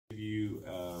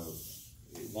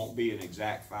won't be an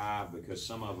exact 5 because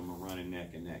some of them are running neck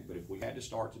and neck. But if we had to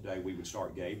start today, we would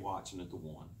start Gabe Watson at the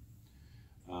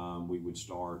 1. We would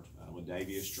start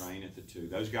Ladavius Drain at the 2.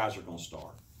 Those guys are going to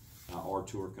start.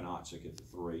 Artur Kanatzik at the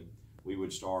 3. We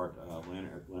would start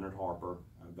Leonard Harper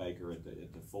Baker at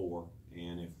the 4,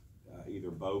 and if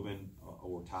either Bobin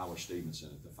or Tyler Stevenson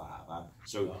at the 5.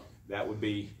 So that would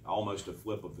be almost a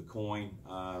flip of the coin.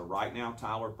 Right now,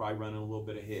 Tyler probably running a little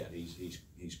bit ahead.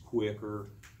 He's quicker,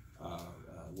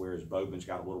 whereas Bobin's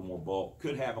got a little more bulk.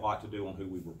 Could have a lot to do on who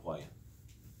we were playing.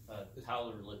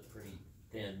 Tyler looked pretty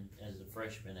thin as a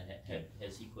freshman.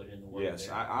 Has he put in the work? Yes,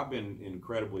 there? I've been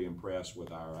incredibly impressed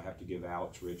with I have to give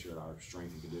Alex Richard, our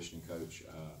strength and conditioning coach,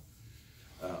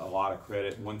 a lot of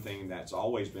credit. One thing that's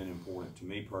always been important to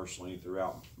me personally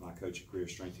throughout my coaching career,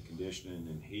 strength and conditioning,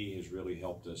 and he has really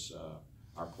helped us,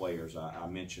 our players. I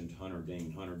mentioned Hunter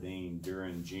Dean. Hunter Dean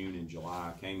during June and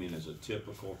July came in as a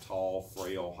typical tall,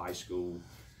 frail high school,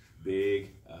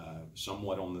 big,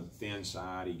 somewhat on the thin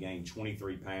side. He gained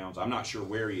 23 pounds. I'm not sure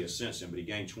where he is since then, but he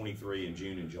gained 23 in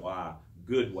June and July.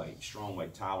 Good weight, strong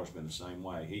weight. Tyler's been the same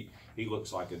way. He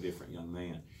looks like a different young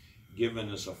man. Given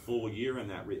us a full year in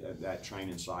that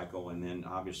training cycle, and then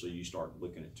obviously you start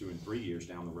looking at 2 and 3 years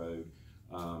down the road,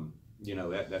 you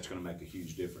know, that's going to make a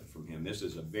huge difference from him. This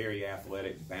is a very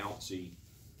athletic, bouncy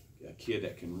kid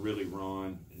that can really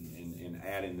run and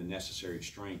add in the necessary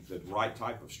strength, the right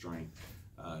type of strength,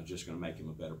 just going to make him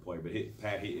a better player. But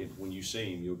Pat, when you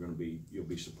see him, you'll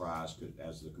be surprised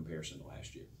as the comparison to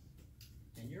last year.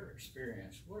 In your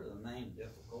experience, what are the main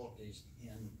difficulties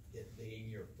in it being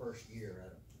your first year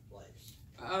at a place?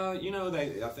 You know,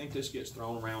 I think this gets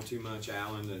thrown around too much,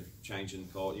 Alan, the changing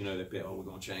the culture. You know, they we're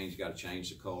going to change, you got to change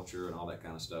the culture and all that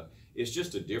kind of stuff. It's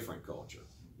just a different culture.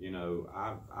 You know,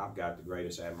 I've got the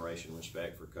greatest admiration and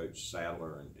respect for Coach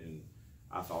Sadler, and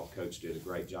I thought Coach did a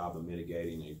great job of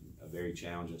mitigating a very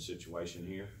challenging situation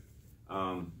here.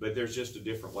 But there's just a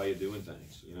different way of doing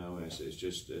things. You know, it's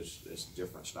a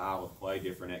different style of play,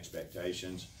 different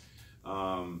expectations.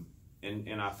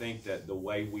 And I think that the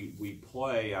way we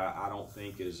play, I don't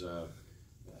think is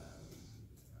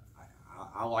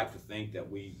I like to think that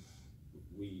we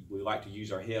like to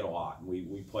use our head a lot, and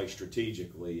we play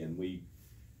strategically, and we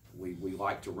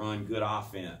like to run good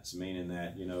offense, meaning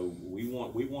that, you know, we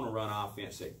want to run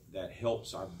offense that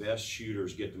helps our best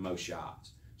shooters get the most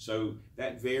shots. So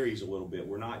that varies a little bit.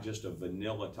 We're not just a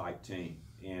vanilla type team,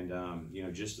 and you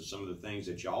know, just some of the things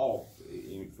that y'all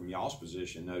from y'all's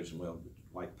position noticing, well,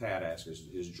 like Pat asked,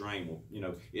 is drain. Well, you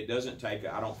know, it doesn't take,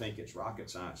 I don't think it's rocket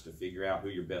science to figure out who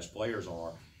your best players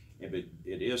are, but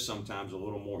it is sometimes a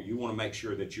little more. You want to make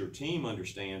sure that your team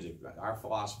understands. If our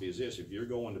philosophy is this: if you're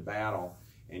going to battle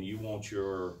and you want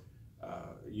your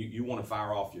you want to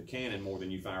fire off your cannon more than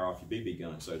you fire off your BB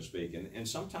gun, so to speak. And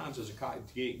sometimes as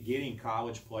getting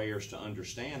college players to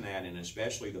understand that, and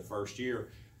especially the first year,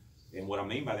 and what I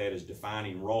mean by that is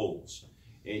defining roles.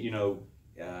 And, you know,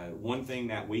 one thing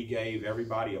that we gave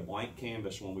everybody a blank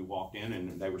canvas when we walked in,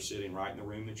 and they were sitting right in the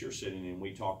room that you're sitting in.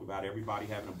 We talked about everybody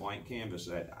having a blank canvas,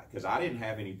 because I didn't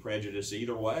have any prejudice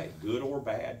either way, good or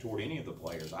bad, toward any of the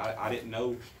players. I didn't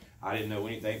know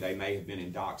anything. They may have been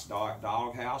in Doc's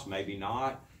doghouse, maybe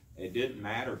not. It didn't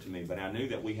matter to me, but I knew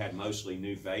that we had mostly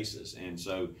new faces, and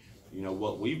so, you know,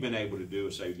 what we've been able to do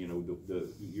is say, you know,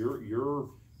 your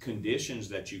conditions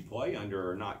that you play under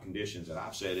are not conditions that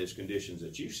I've set. It's conditions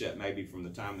that you've set maybe from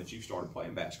the time that you started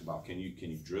playing basketball. Can you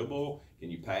dribble? Can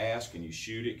you pass? Can you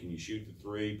shoot it? Can you shoot the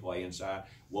three? Play inside?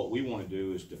 What we want to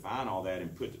do is define all that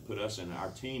and put us in our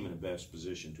team in the best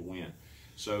position to win.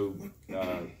 So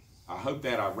I hope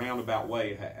that I roundabout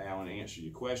way, Alan, answered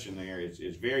your question there.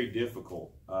 It's very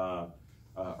difficult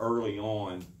early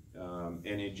on.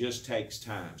 And it just takes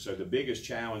time. So the biggest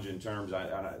challenge in terms,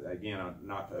 again,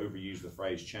 not to overuse the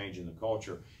phrase changing the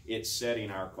culture, it's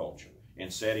setting our culture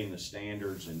and setting the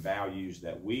standards and values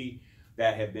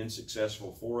that have been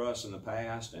successful for us in the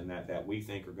past, and that we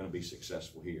think are going to be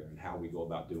successful here, and how we go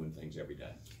about doing things every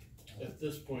day. At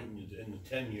this point in the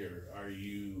tenure, are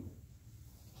you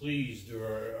pleased,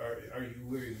 or are you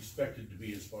where you expected to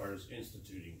be as far as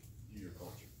instituting your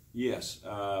culture? Yes,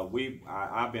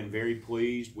 I've been very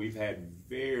pleased. We've had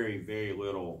very, very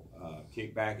little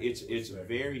kickback. It's a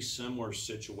very similar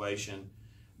situation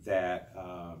that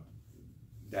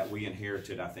we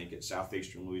inherited, I think, at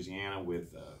Southeastern Louisiana,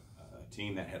 with a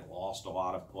team that had lost a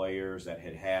lot of players, that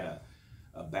had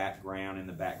a background in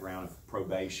the background of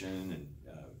probation and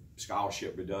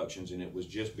scholarship reductions, and it was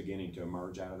just beginning to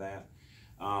emerge out of that.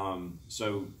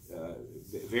 So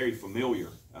very familiar,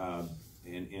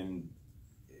 and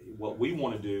what we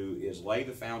want to do is lay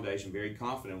the foundation, very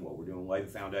confident in what we're doing, lay the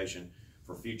foundation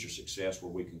for future success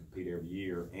where we can compete every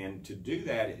year. And to do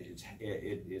that,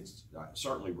 it's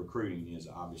certainly recruiting is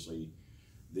obviously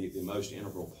the most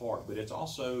integral part, but it's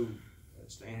also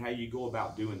how you go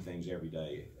about doing things every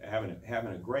day, having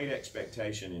a great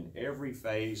expectation in every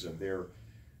phase of their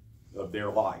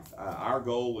life. Our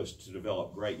goal is to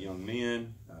develop great young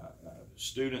men,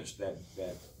 students that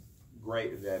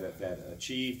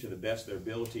achieve to the best of their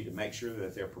ability, to make sure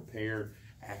that they're prepared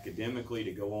academically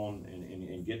to go on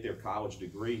and get their college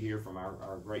degree here from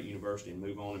our great university and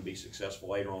move on and be successful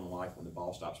later on in life when the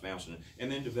ball stops bouncing, and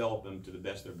then develop them to the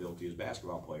best of their ability as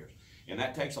basketball players. And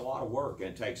that takes a lot of work,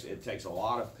 and it takes a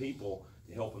lot of people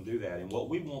to help them do that. And what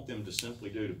we want them to simply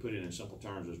do, to put it in simple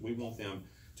terms, is we want them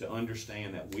to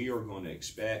understand that we are going to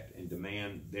expect and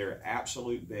demand their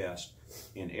absolute best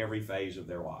in every phase of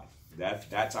their life.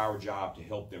 That's our job, to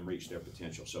help them reach their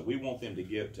potential. So we want them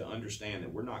to understand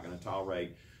that we're not going to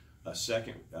tolerate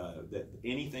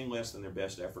anything less than their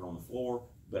best effort on the floor,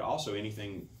 but also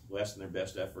anything less than their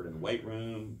best effort in the weight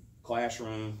room,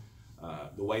 classroom,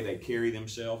 the way they carry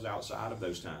themselves outside of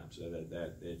those times.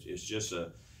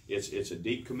 It's a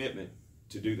deep commitment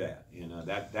to do that, and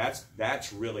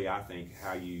that's really, I think,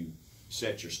 how you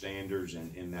set your standards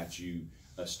and that you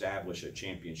establish a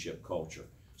championship culture.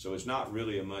 So it's not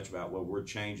really much about, well, we're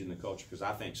changing the culture, because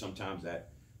I think sometimes that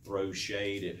throws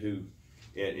shade at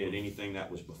anything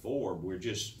that was before.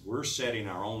 We're setting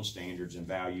our own standards and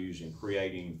values and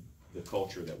creating the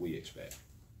culture that we expect.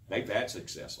 They've had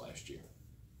success last year.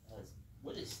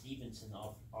 What does Stevenson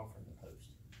offer in the post?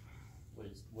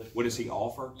 What does he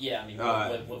offer? Yeah, I mean,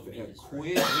 what would be his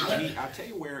quick? I tell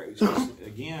you where,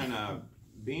 again,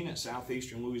 being at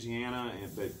Southeastern Louisiana,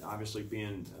 but obviously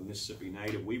being a Mississippi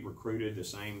native, we recruited the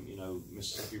same,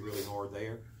 Mississippi really hard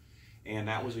there. And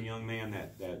that was a young man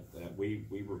that we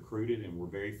recruited and were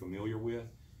very familiar with.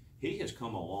 He has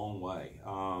come a long way.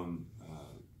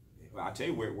 I tell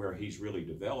you where he's really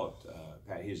developed.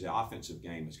 His offensive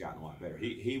game has gotten a lot better.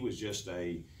 He was just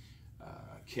a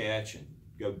catch and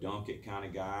go dunk it kind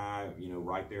of guy,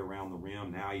 right there around the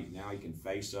rim. Now he can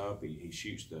face up. He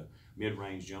shoots the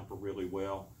mid-range jumper really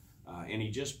well, and he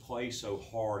just plays so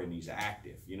hard, and he's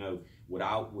active. Would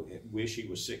I wish he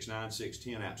was 6'9",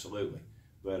 6'10"? Absolutely.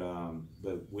 But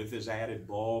with his added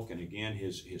bulk and again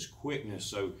his quickness,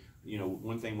 so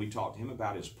one thing we talked to him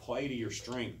about is play to your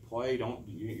strength. You're not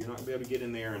going to be able to get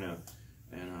in there in a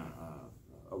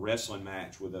wrestling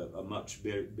match with a much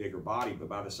bigger body, but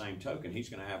by the same token, he's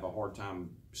going to have a hard time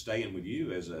staying with you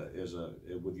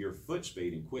with your foot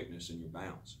speed and quickness and your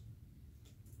bounce.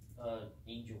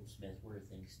 Angel Smith, where do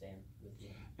things stand with you?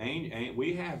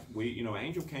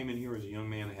 Angel came in here as a young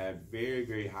man that had very,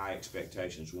 very high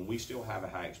expectations. When we still have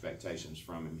high expectations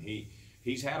from him,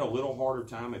 he's had a little harder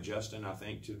time adjusting, I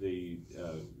think, to the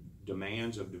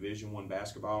demands of Division I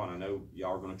basketball. And I know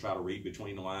y'all are going to try to read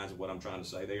between the lines of what I'm trying to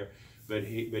say there, but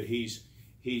he's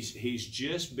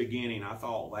just beginning. I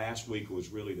thought last week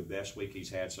was really the best week he's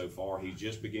had so far. He's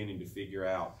just beginning to figure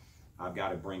out, I've got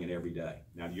to bring it every day.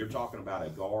 Now, you're talking about a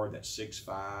guard that's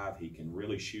 6'5". He can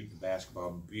really shoot the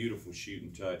basketball, beautiful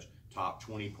shooting touch, top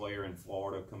 20 player in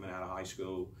Florida coming out of high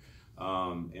school.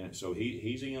 And so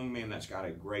he's a young man that's got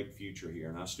a great future here,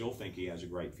 and I still think he has a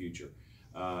great future.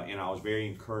 And I was very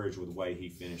encouraged with the way he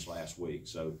finished last week.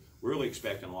 So we're really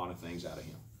expecting a lot of things out of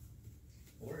him.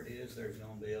 Where it is, there's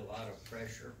going to be a lot of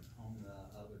pressure on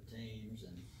the other teams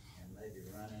and maybe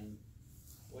running.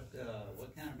 What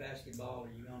kind of basketball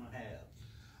are you going to have?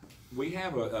 We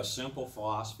have a simple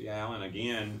philosophy, Alan.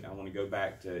 Again, I want to go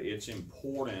back to, it's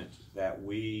important that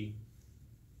we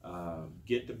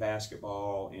get the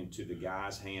basketball into the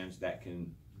guys' hands that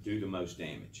can do the most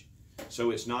damage.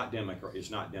 So it's not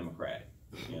democratic,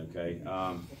 okay?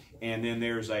 And then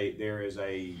there is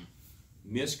a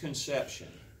misconception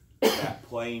that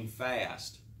playing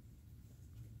fast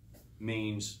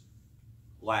means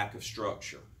lack of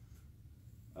structure.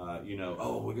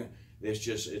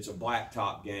 It's a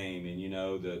blacktop game,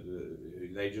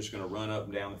 and they're just going to run up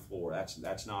and down the floor.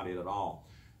 That's not it at all.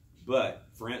 But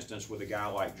for instance, with a guy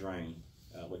like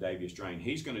Ladavius Drain,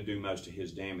 he's going to do most of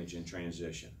his damage in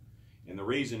transition. And the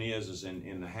reason is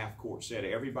in the half-court set,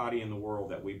 everybody in the world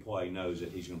that we play knows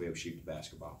that he's going to be able to shoot the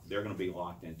basketball. They're going to be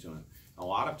locked into him. A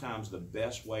lot of times, the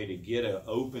best way to get an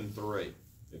open three,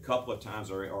 a couple of times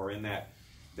are in that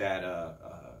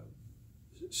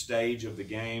stage of the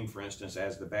game. For instance,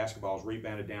 as the basketball is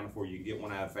rebounded down before you can get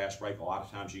one out of fast break, a lot of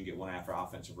times you can get one after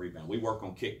offensive rebound. We work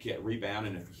on kick, rebound,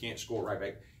 and if you can't score right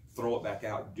back, throw it back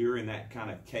out during that kind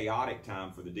of chaotic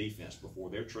time for the defense before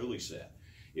they're truly set.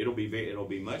 It'll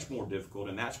be much more difficult,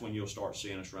 and that's when you'll start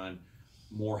seeing us run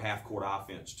more half-court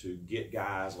offense to get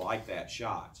guys like that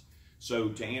shots. So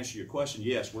to answer your question,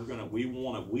 yes, we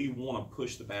want to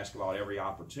push the basketball at every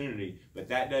opportunity, but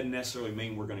that doesn't necessarily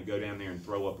mean we're going to go down there and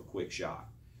throw up a quick shot.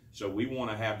 So we want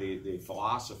to have the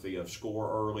philosophy of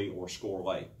score early or score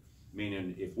late.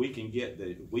 Meaning, if we can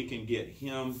get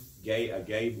him,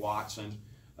 Gabe Watson,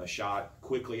 a shot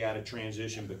quickly out of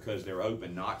transition because they're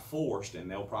open, not forced, and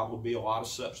there'll probably be a lot of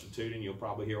substituting. You'll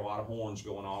probably hear a lot of horns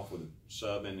going off with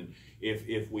subbing. And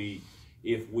if we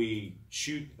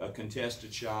shoot a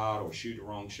contested shot or shoot a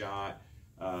wrong shot,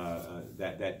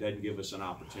 that doesn't give us an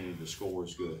opportunity to score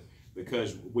as good.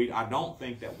 Because I don't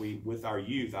think that with our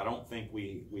youth, I don't think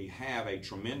we have a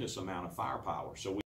tremendous amount of firepower. So